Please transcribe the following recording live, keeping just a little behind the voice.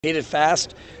Heated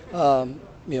fast.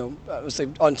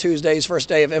 Obviously on Tuesday's first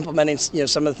day of implementing,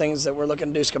 some of the things that we're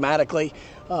looking to do schematically.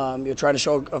 You're trying to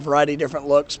show a variety of different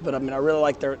looks, but I really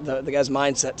like the guys'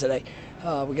 mindset today.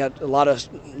 We got a lot of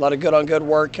good on good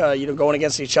work. Going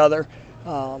against each other.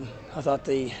 I thought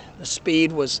the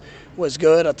speed was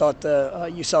good. I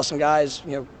thought you saw some guys,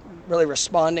 really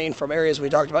responding from areas we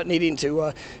talked about needing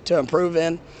to improve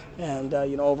in, and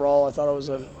overall I thought it was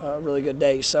a really good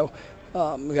day. So.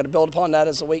 We got to build upon that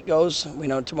as the week goes. We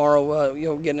know tomorrow,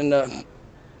 getting into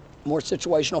more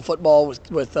situational football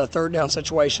with third down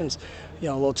situations, a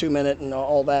little 2-minute and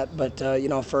all that. But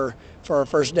for our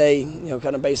first day,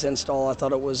 kind of base install, I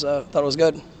thought it was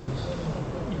good. You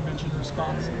mentioned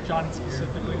response, Johnny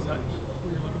specifically. Is that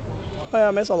what you're looking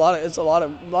for? It's a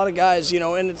lot of guys,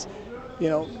 and it's,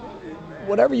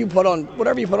 whatever you put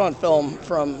on film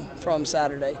from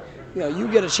Saturday. You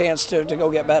get a chance to go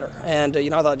get better. And, I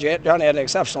thought Johnny had an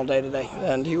exceptional day today.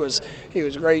 And he was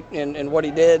great in what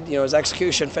he did, his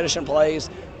execution, finishing plays.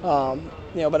 But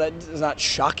it's not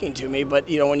shocking to me. But,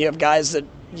 when you have guys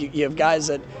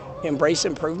that embrace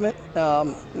improvement,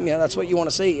 that's what you want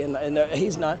to see. And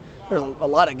he's not. There's a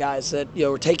lot of guys that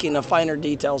are taking the finer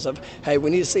details of, hey, we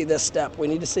need to see this step, we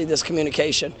need to see this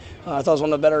communication. I thought it was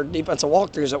one of the better defensive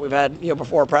walkthroughs that we've had,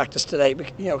 before practice today,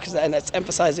 and that's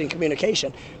emphasizing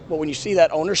communication. But when you see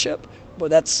that ownership, well,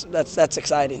 that's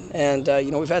exciting. And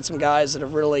we've had some guys that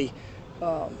have really,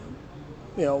 that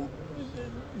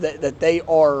they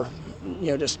are,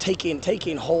 just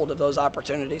taking hold of those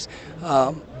opportunities.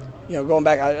 Going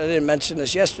back, I didn't mention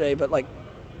this yesterday, but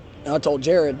I thought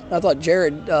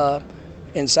Jared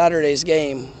in Saturday's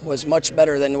game was much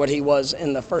better than what he was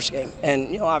in the first game.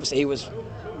 And, obviously he was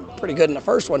pretty good in the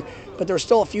first one, but there were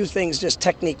still a few things just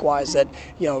technique-wise that,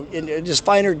 just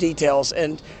finer details.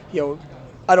 And,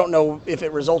 I don't know if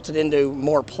it resulted into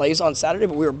more plays on Saturday,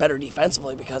 but we were better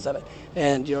defensively because of it.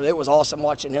 And, it was awesome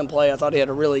watching him play. I thought he had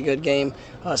a really good game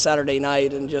Saturday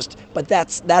night. But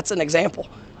that's an example,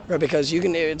 right? Because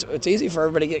it's easy for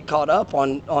everybody to get caught up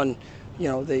on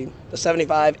the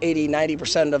 75, 80,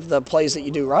 90% of the plays that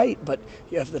you do right, but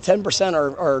if the 10%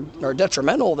 are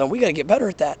detrimental, then we got to get better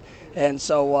at that. And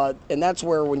so, and that's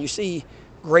where when you see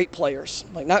great players,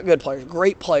 not good players,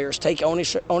 great players take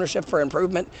ownership for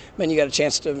improvement, then you got a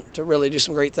chance to really do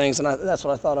some great things, and that's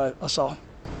what I thought I saw.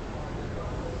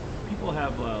 People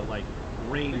have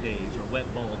rain days or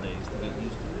wet ball days to get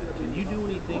used to. Can you do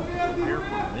anything to prepare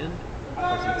for wind?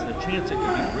 Because it's a chance it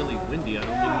could be really windy. I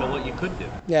don't even know what you could do.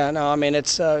 Yeah, no,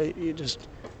 it's you just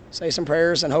say some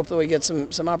prayers and hope that we get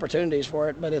some opportunities for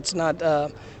it. But it's not,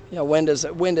 wind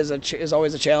is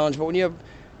always a challenge. But when you have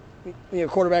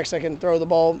quarterbacks that can throw the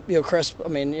ball, crisp.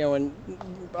 And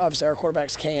obviously our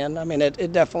quarterbacks can.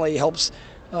 It definitely helps.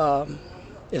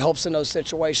 It helps in those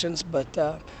situations,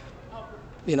 but.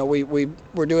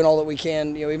 We're doing all that we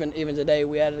can. Even today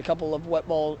we added a couple of wet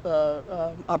ball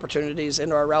opportunities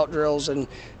into our route drills, and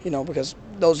because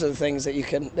those are the things that you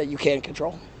can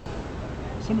control.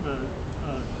 Some of the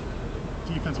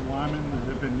defensive linemen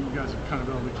that you guys have kind of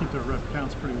been able to keep their rep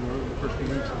counts pretty low the first few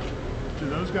weeks. Do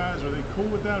those guys, are they cool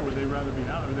with that, or would they rather be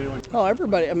out? Are they like? Oh,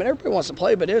 everybody. Everybody wants to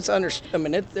play, but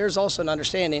there's also an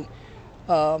understanding.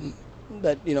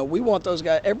 That we want those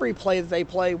guys. Every play that they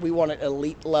play, we want an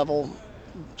elite level.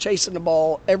 Chasing the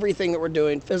ball, everything that we're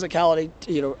doing, physicality,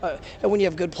 and when you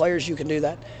have good players, you can do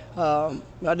that. I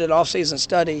did an off-season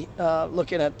study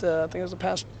looking at, I think it was the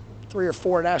past 3 or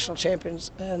 4 national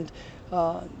champions, and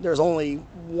there's only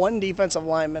one defensive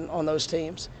lineman on those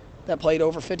teams that played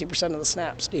over 50% of the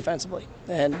snaps defensively.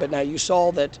 But now you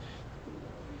saw that,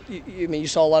 you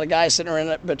saw a lot of guys sitting around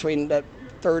it between that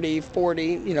 30,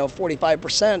 40,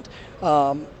 45%,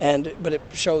 but it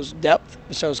shows depth,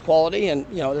 it shows quality, and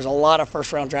there's a lot of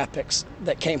first-round draft picks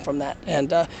that came from that.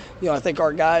 And I think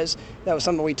our guys, that was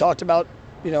something we talked about,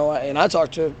 and I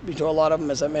talked to a lot of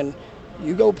them, is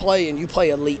you go play and you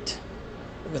play elite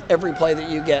with every play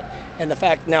that you get. And the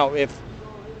fact now, if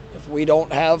we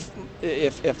don't have,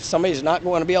 if somebody's not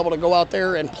going to be able to go out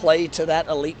there and play to that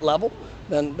elite level,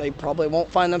 then they probably won't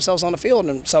find themselves on the field,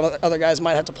 and some other guys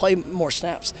might have to play more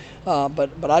snaps. But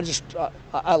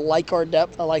I like our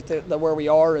depth. I like the where we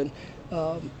are, and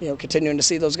continuing to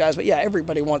see those guys. But yeah,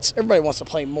 everybody wants to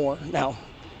play more. Now,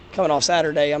 coming off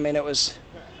Saturday, it was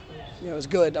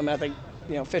good. I think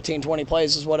 15, 20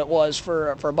 plays is what it was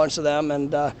for a bunch of them,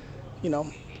 and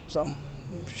so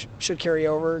should carry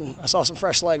over. And I saw some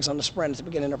fresh legs on the sprint at the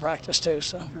beginning of practice too.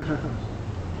 So.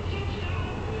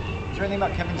 Is there anything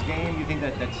about Kevin's game you think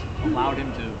that's allowed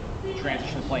him to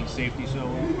transition to playing safety so?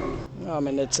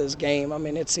 It's his game.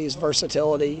 It's his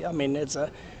versatility. It's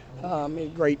a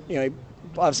great.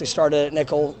 obviously started at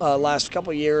nickel last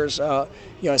couple of years.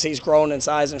 As he's grown in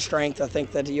size and strength, I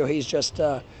think that he's just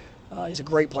he's a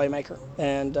great playmaker,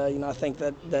 and I think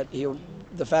that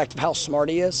the fact of how smart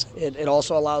he is, it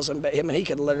also allows him. And he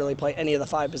could literally play any of the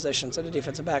 5 positions in the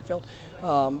defensive backfield.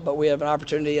 But we have an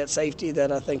opportunity at safety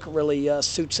that I think really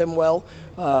suits him well.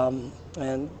 And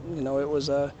it was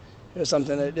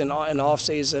something that in the off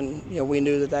season, we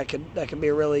knew that could be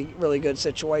a really good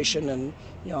situation, and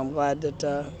I'm glad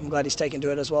he's taken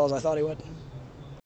to it as well as I thought he would.